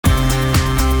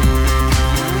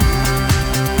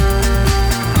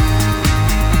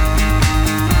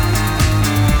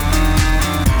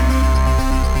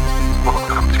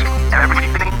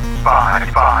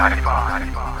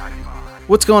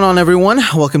What's going on, everyone?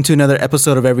 Welcome to another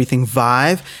episode of Everything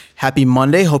Vive. Happy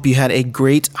Monday. Hope you had a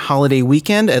great holiday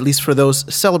weekend, at least for those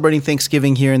celebrating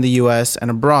Thanksgiving here in the U.S. and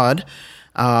abroad.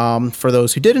 For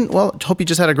those who didn't, well, hope you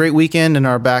just had a great weekend and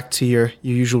are back to your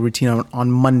usual routine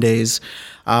on Mondays.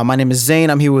 My name is Zane.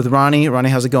 I'm here with Ronnie. Ronnie,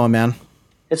 how's it going, man?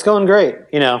 It's going great.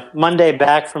 Monday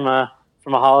back from a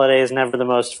holiday is never the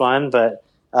most fun, but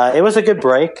it was a good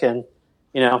break, and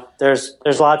there's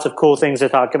lots of cool things to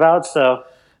talk about. So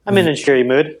I'm in a cheery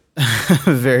mood.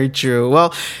 Very true.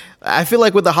 Well, I feel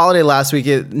like with the holiday last week,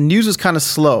 news was kind of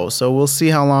slow, so we'll see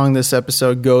how long this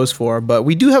episode goes for. But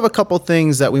we do have a couple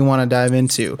things that we want to dive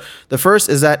into. The first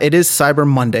is that it is Cyber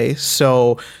Monday,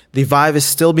 so the Vive is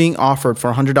still being offered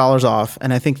for $100 off,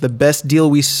 and I think the best deal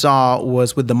we saw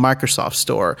was with the Microsoft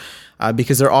Store.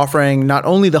 Because they're offering not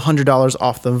only the $100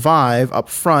 off the Vive up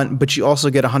front, but you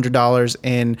also get $100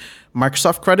 in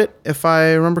Microsoft credit, if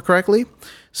I remember correctly.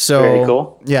 So, very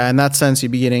cool. Yeah, in that sense,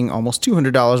 you'd be getting almost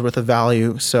 $200 worth of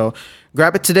value. So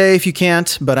grab it today if you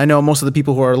can't. But I know most of the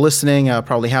people who are listening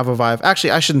probably have a Vive.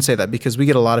 Actually, I shouldn't say that because we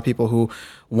get a lot of people who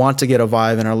want to get a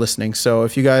Vive and are listening. So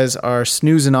if you guys are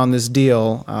snoozing on this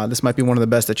deal, this might be one of the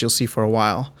best that you'll see for a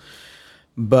while.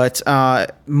 But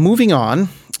moving on,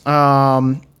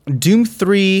 Doom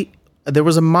 3, there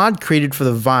was a mod created for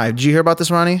the Vive. Did you hear about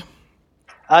this, Ronnie?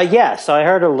 Yeah, so I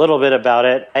heard a little bit about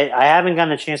it. I haven't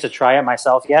gotten a chance to try it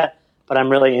myself yet, but I'm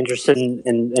really interested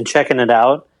in checking it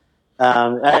out.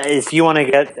 If you want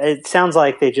to it sounds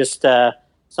like they just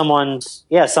someone's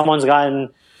gotten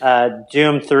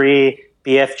Doom 3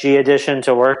 BFG edition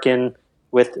to work in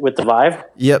with the Vive.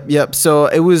 Yep. So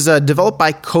it was developed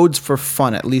by Codes for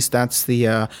Fun. At least that's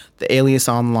the alias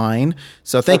online.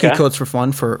 So thank you, Codes for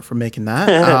Fun, for making that.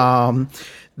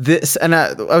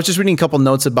 I was just reading a couple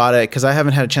notes about it because I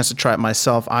haven't had a chance to try it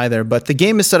myself either. But the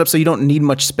game is set up so you don't need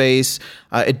much space.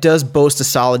 It does boast a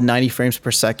solid 90 frames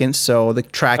per second. So the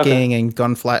tracking and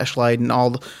gun flashlight and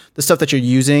all the stuff that you're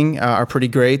using are pretty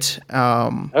great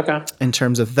in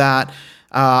terms of that.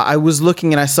 I was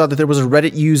looking and I saw that there was a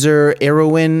Reddit user,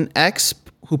 ArrowinX,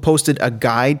 who posted a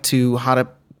guide to how to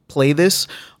play this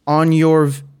on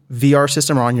your VR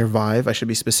system or on your Vive, I should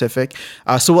be specific.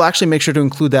 So we'll actually make sure to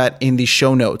include that in the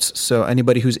show notes. So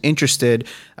anybody who's interested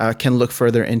can look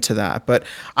further into that. But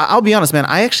I'll be honest, man,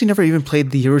 I actually never even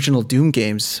played the original Doom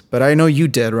games, but I know you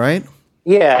did, right?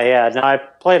 Yeah. No, I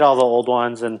played all the old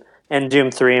ones and Doom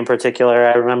 3 in particular.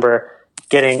 I remember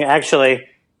getting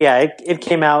it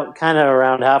came out kind of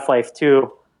around Half-Life 2.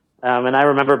 And I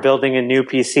remember building a new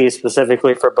PC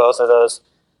specifically for both of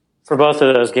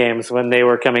those games when they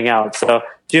were coming out. So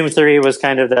Doom 3 was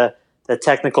kind of the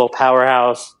technical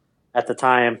powerhouse at the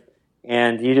time.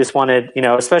 And you just wanted,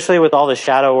 especially with all the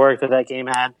shadow work that game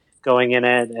had going in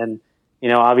it. And,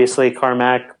 obviously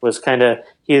Carmack was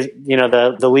he's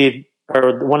the lead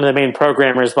or one of the main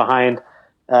programmers behind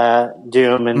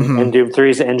Doom and Doom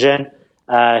 3's engine.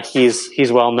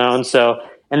 He's well known. So,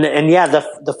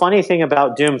 the funny thing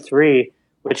about Doom 3,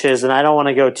 which is, and I don't want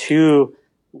to go too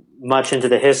much into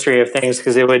the history of things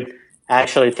because it would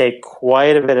actually take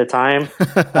quite a bit of time.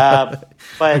 But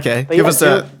give us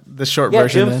the short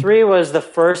version. Doom 3 was the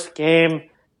first game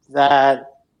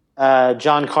that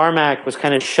John Carmack was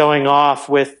kind of showing off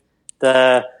with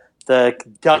the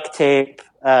duct tape,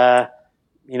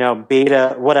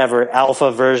 beta, whatever,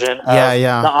 alpha version of the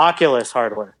Oculus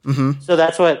hardware. Mm-hmm. So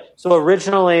that's so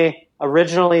originally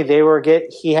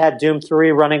he had Doom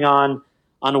 3 running on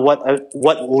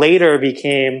what later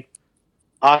became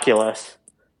Oculus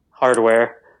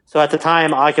hardware. So at the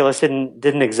time, Oculus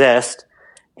didn't exist,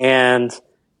 and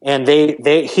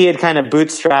he had kind of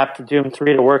bootstrapped Doom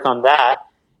 3 to work on that.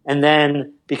 And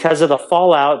then because of the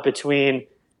fallout between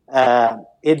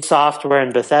id Software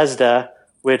and Bethesda,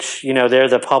 which they're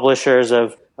the publishers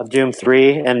of Doom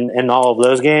 3 and all of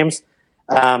those games.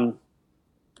 So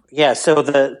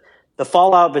the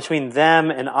fallout between them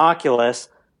and Oculus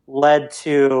led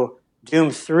to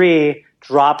Doom 3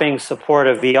 dropping support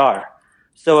of VR.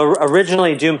 So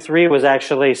originally Doom 3 was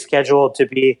actually scheduled to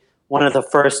be one of the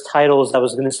first titles that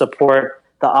was going to support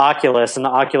the Oculus and the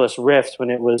Oculus Rift when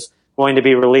it was going to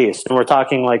be released. And we're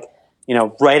talking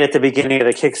right at the beginning of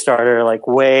the Kickstarter,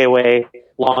 way, way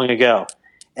long ago.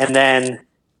 And then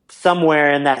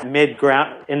somewhere in that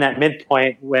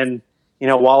midpoint when,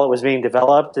 while it was being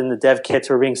developed and the dev kits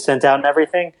were being sent out and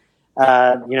everything,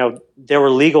 there were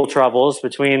legal troubles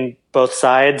between both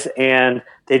sides and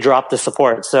they dropped the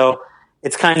support. So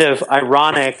it's kind of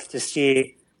ironic to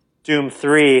see Doom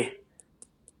 3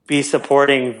 be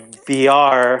supporting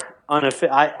VR.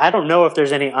 I don't know if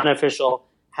there's any unofficial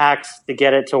hacks to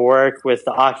get it to work with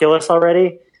the Oculus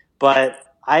already, but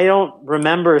I don't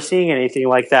remember seeing anything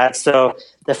like that. So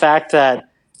the fact that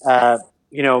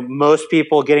most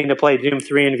people getting to play Doom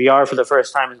 3 in VR for the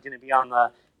first time is going to be on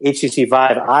the HTC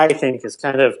Vive, I think is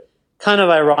kind of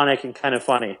ironic and kind of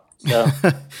funny. So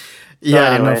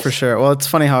yeah, no, for sure. Well, it's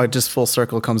funny how it just full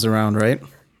circle comes around, right?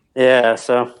 Yeah.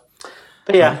 So,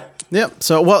 but yeah. Yeah.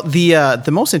 So, well, the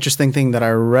most interesting thing that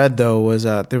I read though was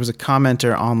there was a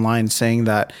commenter online saying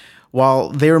that while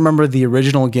they remember the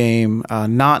original game,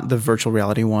 not the virtual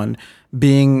reality one,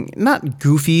 being not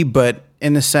goofy, but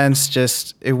in a sense,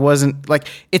 just it wasn't like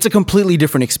it's a completely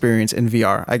different experience in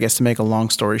VR, I guess, to make a long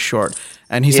story short.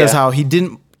 And he says how he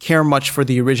didn't care much for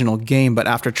the original game, but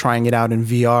after trying it out in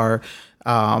VR,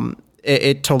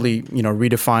 it totally,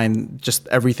 redefined just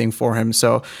everything for him.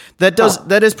 So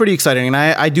that is pretty exciting. And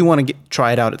I do want to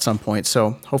try it out at some point.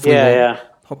 So hopefully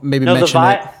maybe mention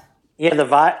it. Yeah, the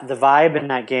vibe in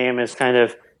that game is kind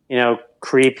of,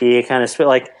 creepy, kind of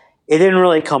like it didn't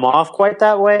really come off quite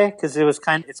that way because it's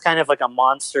kind of like a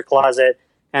monster closet,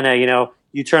 and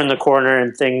you turn the corner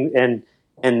and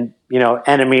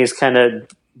enemies, kind of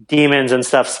demons and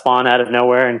stuff spawn out of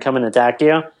nowhere and come and attack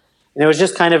you. And it was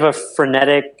just kind of a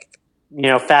frenetic,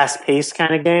 fast paced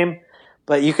kind of game,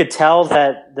 but you could tell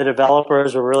that the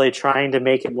developers were really trying to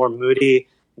make it more moody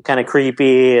and kind of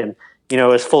creepy, and it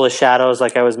was full of shadows,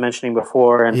 like I was mentioning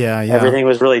before, and everything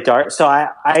was really dark. So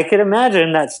I could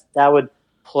imagine that would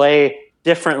play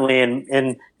differently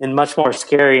and much more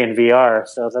scary in VR.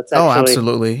 So that's actually,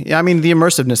 absolutely. Yeah, I mean, the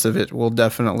immersiveness of it will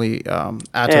definitely add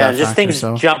to that just factor,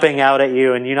 things jumping out at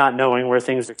you and you not knowing where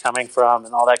things are coming from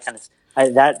and all that kind of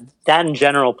that in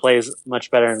general plays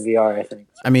much better in VR, I think.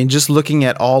 I mean, just looking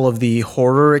at all of the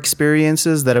horror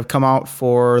experiences that have come out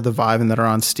for the Vive and that are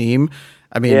on Steam,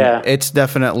 I mean, it's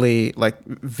definitely like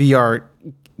VR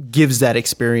gives that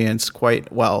experience quite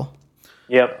well.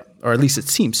 Yep. Or at least it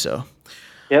seems so.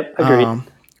 Yep, agreed.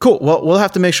 Cool. Well, we'll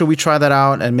have to make sure we try that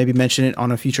out and maybe mention it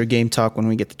on a future Game Talk when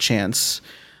we get the chance.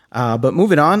 But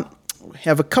moving on, we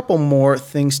have a couple more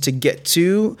things to get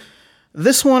to.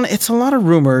 This one, it's a lot of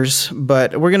rumors,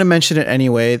 but we're going to mention it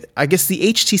anyway. I guess the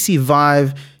HTC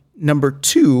Vive number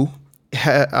 2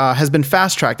 has been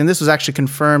fast-tracked, and this was actually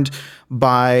confirmed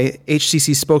by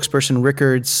HTC spokesperson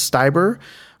Richard Steiber.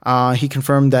 He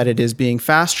confirmed that it is being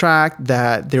fast-tracked,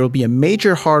 that there will be a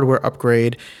major hardware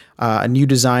upgrade, a new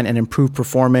design, and improved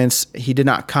performance. He did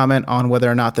not comment on whether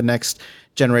or not the next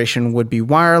generation would be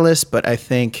wireless, but I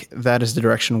think that is the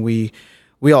direction we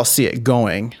all see it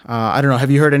going. I don't know.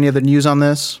 Have you heard any of the news on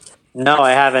this? No,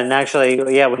 I haven't.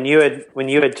 Actually, yeah, when you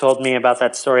had told me about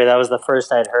that story, that was the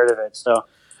first I'd heard of it. So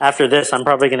after this, I'm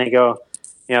probably going to go,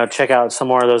 check out some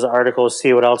more of those articles,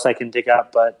 see what else I can dig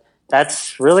up. But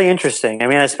that's really interesting. I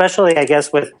mean, especially, I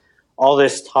guess, with all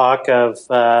this talk of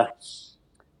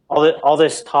all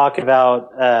this talk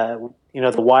about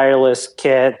the wireless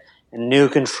kit and new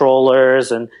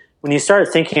controllers, and when you start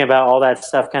thinking about all that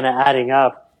stuff kind of adding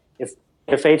up,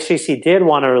 if HTC did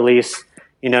want to release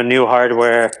new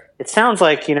hardware, it sounds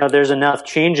like there's enough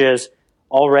changes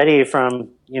already from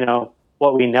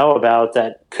what we know about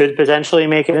that could potentially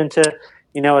make it into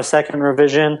a second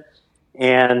revision.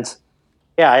 And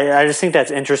yeah, I just think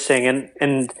that's interesting.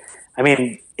 And I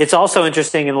mean, it's also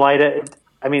interesting in light of,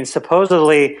 I mean,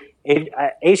 supposedly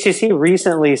HTC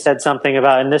recently said something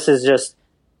about, and this is just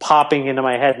popping into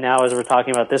my head now as we're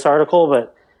talking about this article,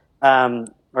 but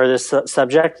or this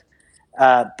subject.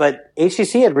 But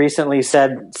HTC had recently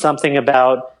said something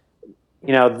about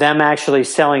them actually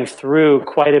selling through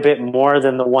quite a bit more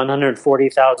than the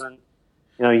 140,000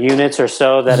 units or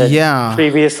so that had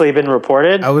previously been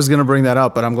reported. I was going to bring that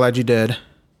up, but I'm glad you did.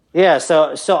 Yeah,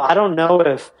 so I don't know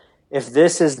if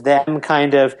this is them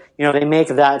kind of, they make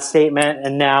that statement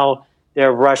and now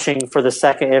they're rushing for the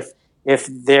second, if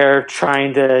they're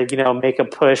trying to, make a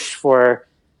push for,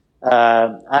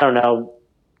 I don't know,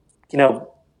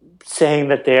 saying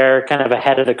that they're kind of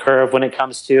ahead of the curve when it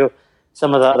comes to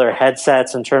some of the other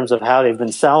headsets in terms of how they've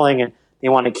been selling, and they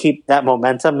want to keep that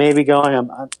momentum maybe going.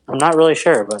 I'm not really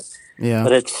sure, but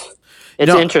it's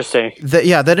interesting.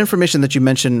 That information that you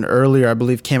mentioned earlier, I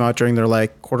believe, came out during their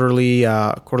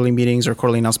quarterly meetings or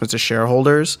quarterly announcements to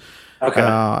shareholders. Okay.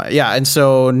 And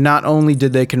so not only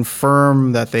did they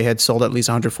confirm that they had sold at least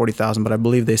 140,000, but I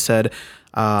believe they said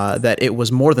that it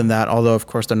was more than that. Although, of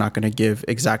course, they're not going to give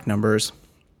exact numbers.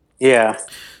 Yeah.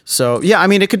 So, I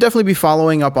mean, it could definitely be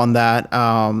following up on that.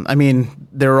 I mean,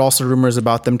 there are also rumors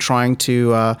about them trying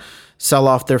to sell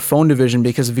off their phone division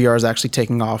because VR is actually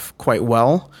taking off quite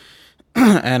well.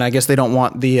 And I guess they don't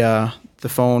want the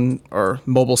phone or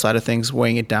mobile side of things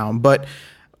weighing it down. But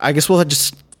I guess we'll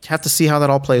just have to see how that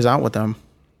all plays out with them.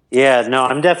 Yeah, no,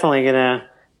 I'm definitely going to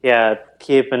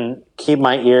keep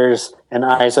my ears and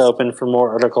eyes open for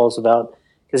more articles about,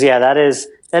 because that is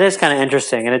kind of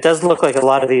interesting, and it does look like a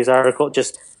lot of these articles,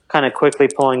 just kind of quickly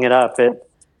pulling it up.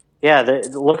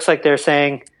 It looks like they're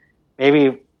saying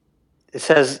maybe it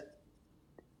says.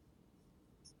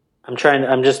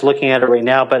 I'm just looking at it right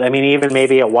now, but I mean, even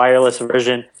maybe a wireless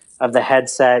version of the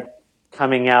headset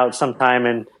coming out sometime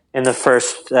in the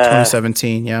first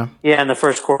 2017, in the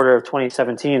first quarter of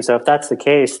 2017. So if that's the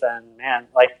case, then man,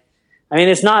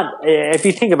 it's not. If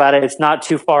you think about it, it's not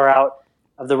too far out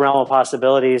of the realm of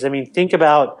possibilities. I mean, think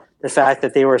about the fact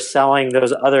that they were selling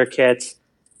those other kits,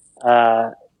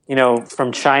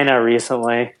 from China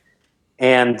recently,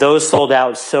 and those sold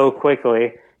out so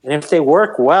quickly. And if they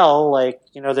work well,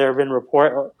 there have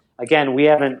been again, we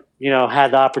haven't, had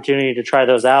the opportunity to try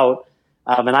those out.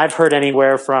 And I've heard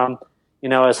anywhere from,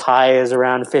 as high as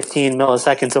around 15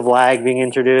 milliseconds of lag being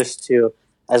introduced to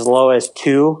as low as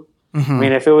 2. Mm-hmm. I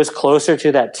mean, if it was closer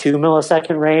to that 2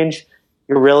 millisecond range,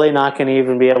 you're really not going to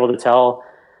even be able to tell,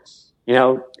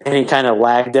 any kind of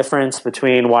lag difference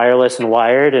between wireless and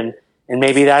wired. And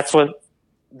maybe that's what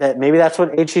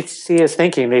HTC is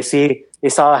thinking. They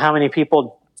saw how many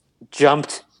people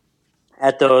jumped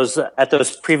at those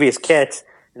previous kits,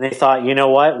 and they thought, you know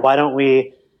what, why don't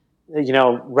we,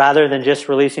 rather than just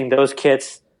releasing those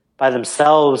kits by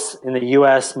themselves in the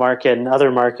US market and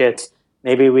other markets,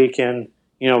 maybe we can,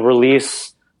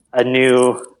 release a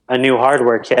new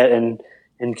hardware kit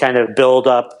and kind of build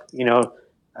up,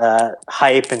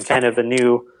 hype and kind of a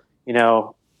new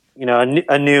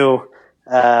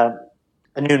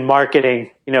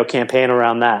marketing, campaign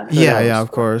around that. Yeah,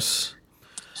 of course.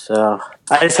 So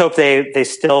I just hope they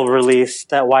still release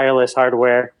that wireless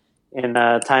hardware in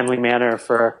a timely manner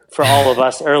for all of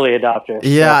us early adopters.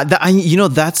 Yeah,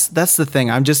 that's the thing.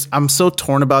 I'm so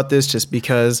torn about this just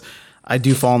because I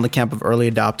do fall in the camp of early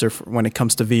adopter when it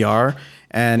comes to VR.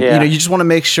 And you just want to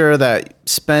make sure that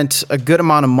spent a good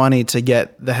amount of money to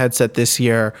get the headset this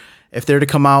year. If they're to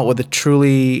come out with a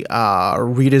truly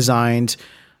redesigned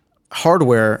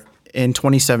hardware in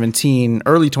 2017,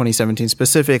 early 2017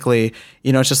 specifically,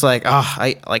 it's just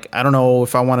I don't know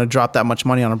if I want to drop that much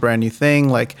money on a brand new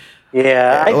thing. I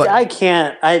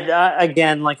can't.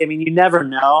 You never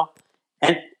know,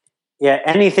 and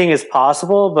anything is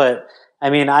possible. But I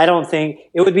mean, I don't think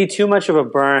it would be too much of a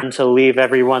burn to leave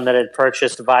everyone that had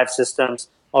purchased Vive systems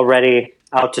already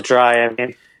out to dry. I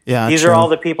mean, these are all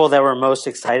the people that were most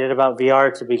excited about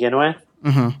VR to begin with.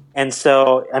 Mm-hmm. And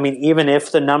so, I mean, even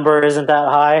if the number isn't that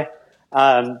high,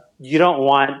 you don't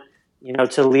want,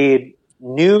 to lead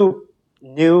new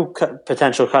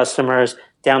potential customers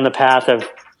down the path of,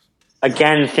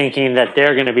 again, thinking that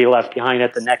they're going to be left behind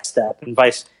at the next step, and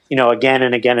vice, again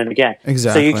and again and again.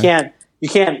 Exactly. So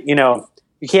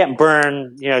you can't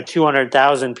burn,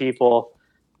 200,000 people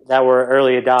that were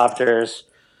early adopters,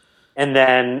 and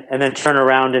then turn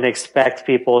around and expect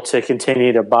people to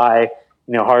continue to buy,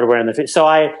 hardware in the future. So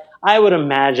I would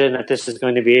imagine that this is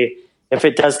going to be, if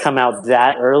it does come out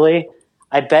that early,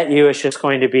 I bet you it's just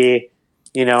going to be,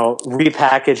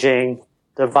 repackaging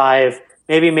the Vive,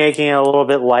 maybe making it a little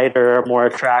bit lighter or more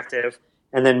attractive,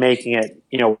 and then making it,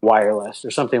 wireless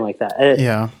or something like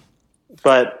that.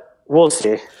 But we'll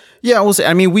see. Yeah, we'll see.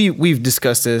 I mean, we've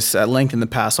discussed this at length in the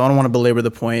past, so I don't want to belabor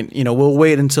the point. We'll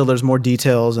wait until there's more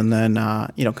details and then,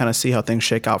 kind of see how things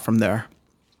shake out from there.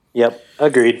 Yep,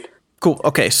 agreed. Cool.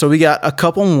 Okay, so we got a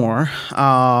couple more.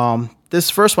 This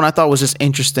first one I thought was just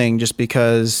interesting just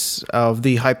because of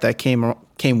the hype that came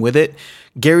with it.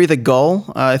 Gary the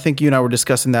Gull, I think you and I were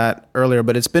discussing that earlier,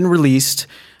 but it's been released.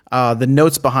 The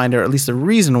notes behind it, or at least the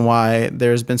reason why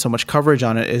there's been so much coverage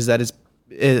on it, is that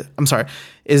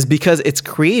is because it's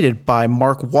created by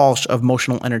Mark Walsh of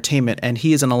Motional Entertainment, and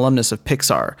he is an alumnus of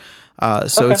Pixar.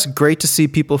 It's great to see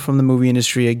people from the movie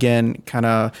industry again kind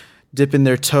of dipping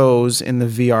their toes in the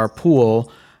VR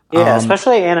pool. Yeah,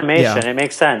 especially animation. Yeah. It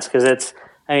makes sense because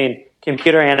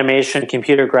computer animation,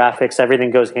 computer graphics,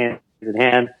 everything goes hand in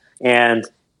hand. And,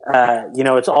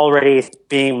 it's already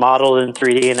being modeled in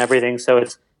 3D and everything. So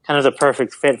it's kind of the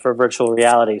perfect fit for virtual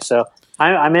reality. So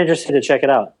I'm interested to check it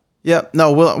out. Yeah,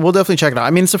 no, we'll definitely check it out.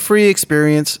 I mean, it's a free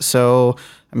experience, so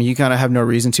you kind of have no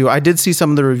reason to. I did see some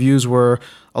of the reviews were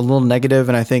a little negative,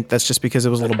 and I think that's just because it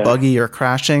was a little buggy or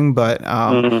crashing. But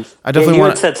I definitely you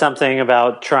had said something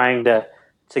about trying to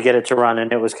get it to run,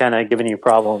 and it was kind of giving you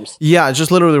problems. Yeah,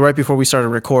 just literally right before we started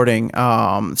recording.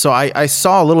 So I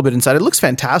saw a little bit inside. It looks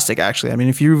fantastic, actually. I mean,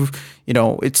 if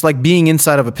it's like being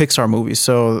inside of a Pixar movie.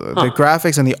 So the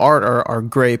graphics and the art are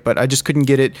great, but I just couldn't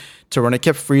get it to run. It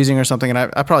kept freezing or something, and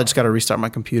I probably just got to restart my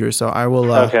computer. So I will.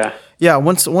 Okay. Yeah,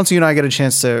 once you and I get a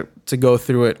chance to go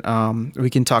through it, we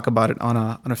can talk about it on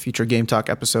a future Game Talk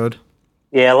episode.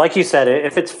 Yeah, like you said,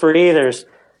 if it's free, there's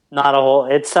not a whole.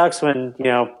 It sucks when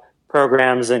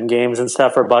programs and games and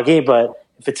stuff are buggy, but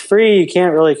if it's free, you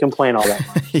can't really complain all that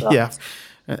much. So. Yeah,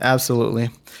 absolutely.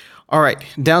 All right,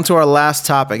 down to our last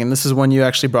topic, and this is one you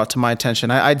actually brought to my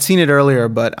attention. I'd seen it earlier,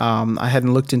 but I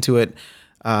hadn't looked into it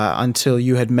until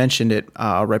you had mentioned it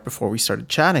right before we started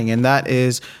chatting, and that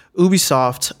is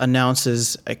Ubisoft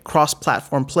announces a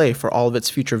cross-platform play for all of its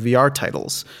future VR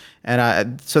titles.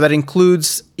 And so that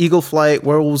includes Eagle Flight,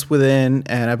 Werewolves Within,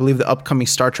 and I believe the upcoming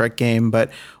Star Trek game.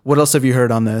 But what else have you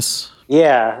heard on this?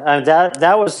 Yeah,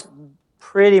 that was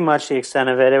pretty much the extent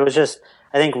of it. It was just,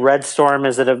 I think Red Storm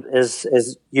is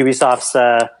Ubisoft's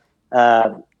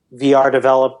VR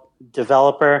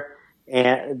developer,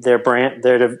 and they're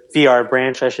the VR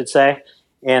branch, I should say,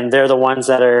 and they're the ones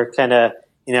that are kind of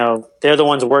they're the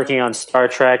ones working on Star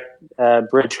Trek,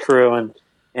 Bridge Crew,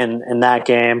 and that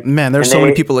game. Man, there's so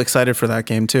many people excited for that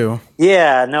game too.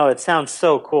 Yeah, no, it sounds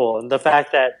so cool. And the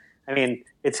fact that, I mean,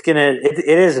 it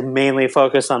is mainly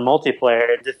focused on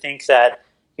multiplayer. To think that,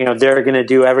 they're going to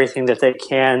do everything that they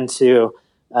can to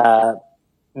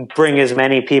bring as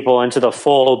many people into the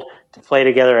fold to play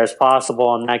together as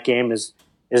possible. And that game is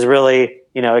really,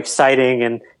 exciting,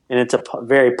 and it's a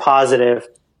very positive,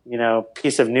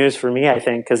 piece of news for me, I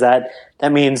think, because that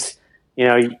means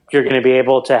you're going to be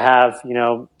able to have,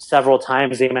 several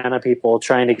times the amount of people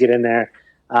trying to get in there,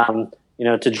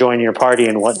 to join your party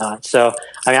and whatnot. So,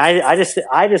 I mean,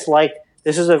 I just like,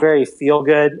 this is a very feel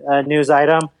good news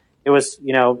item. It was,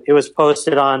 it was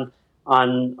posted on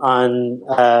one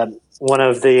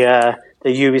of the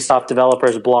Ubisoft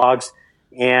developers' blogs,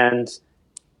 and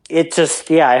it just,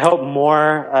 I hope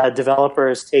more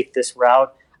developers take this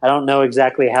route. I don't know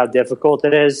exactly how difficult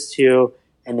it is to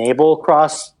enable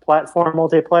cross-platform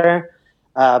multiplayer,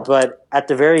 but at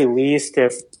the very least,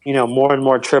 if more and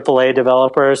more AAA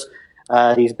developers,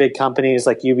 these big companies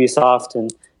like Ubisoft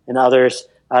and others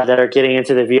that are getting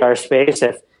into the VR space,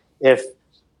 if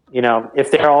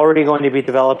they're already going to be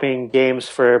developing games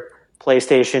for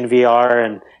PlayStation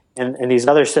VR and these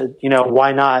others,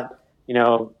 why not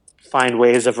find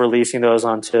ways of releasing those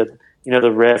onto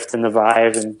the Rift and the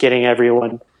Vive and getting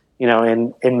everyone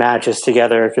in matches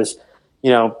together, because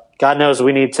God knows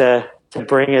we need to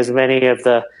bring as many of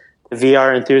the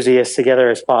VR enthusiasts together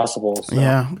as possible. So.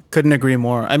 Yeah, couldn't agree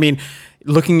more. I mean,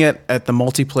 looking at the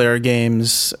multiplayer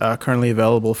games currently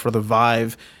available for the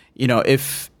Vive,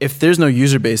 if there's no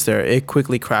user base there, it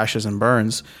quickly crashes and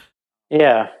burns.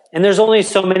 Yeah, and there's only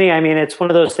so many. I mean, it's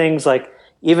one of those things, like,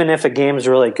 even if a game's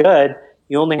really good,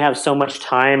 you only have so much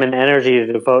time and energy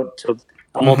to devote to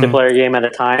a multiplayer game at a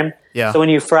time. Yeah. So when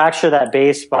you fracture that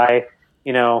base by,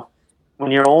 when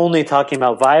you're only talking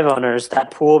about Vive owners,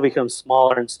 that pool becomes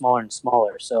smaller and smaller and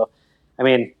smaller. So, I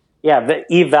mean, the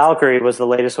Eve Valkyrie was the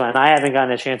latest one, and I haven't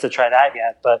gotten a chance to try that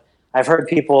yet, but I've heard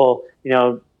people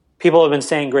have been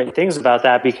saying great things about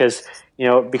that because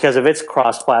of its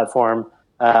cross-platform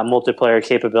multiplayer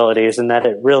capabilities, and that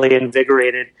it really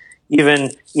invigorated even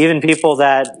people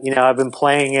that have been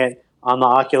playing it on the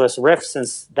Oculus Rift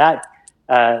since that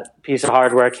piece of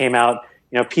hardware came out.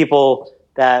 People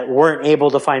that weren't able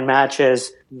to find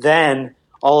matches then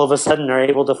all of a sudden are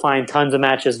able to find tons of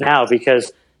matches now,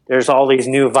 because there's all these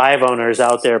new Vive owners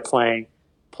out there playing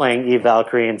Eve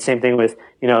Valkyrie, and same thing with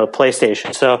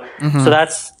PlayStation. So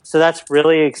that's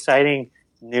really exciting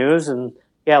news. And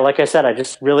like I said, I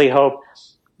just really hope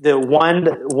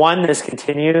that this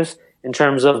continues in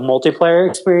terms of multiplayer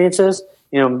experiences.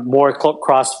 More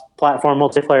cross-platform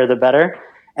multiplayer, the better.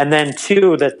 And then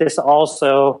two, that this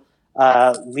also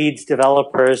leads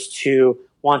developers to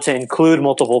want to include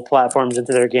multiple platforms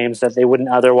into their games that they wouldn't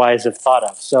otherwise have thought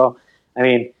of. So, I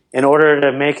mean, in order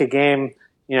to make a game,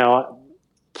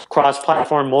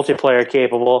 cross-platform multiplayer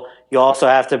capable, you also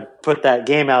have to put that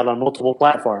game out on multiple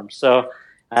platforms. So,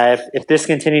 if this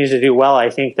continues to do well,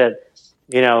 I think that,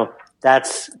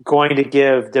 that's going to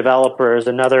give developers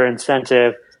another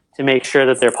incentive to make sure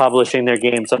that they're publishing their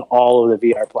games on all of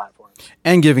the VR platforms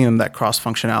and giving them that cross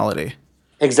functionality.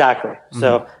 Exactly.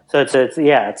 So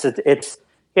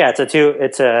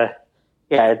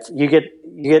you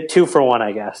get 2 for 1,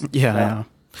 I guess. Yeah.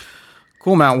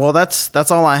 Cool, man. Well,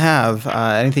 that's all I have.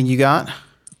 Anything you got?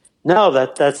 No,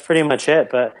 that's pretty much it.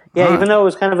 But even though it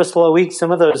was kind of a slow week,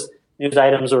 some of those news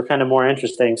items were kind of more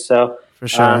interesting. So For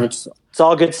sure. it's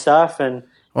all good stuff. And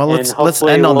well, let's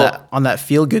end on that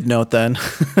feel good note then.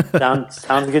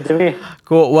 sounds good to me.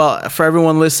 Cool. Well, for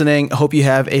everyone listening, I hope you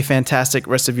have a fantastic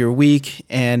rest of your week.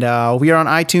 And we are on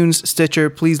iTunes, Stitcher.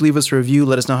 Please leave us a review.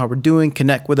 Let us know how we're doing.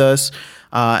 Connect with us.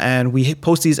 And we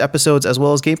post these episodes as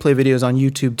well as gameplay videos on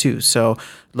YouTube too. So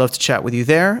love to chat with you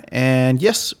there. And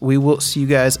yes, we will see you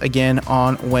guys again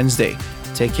on Wednesday.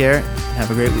 Take care and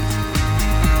have a great week.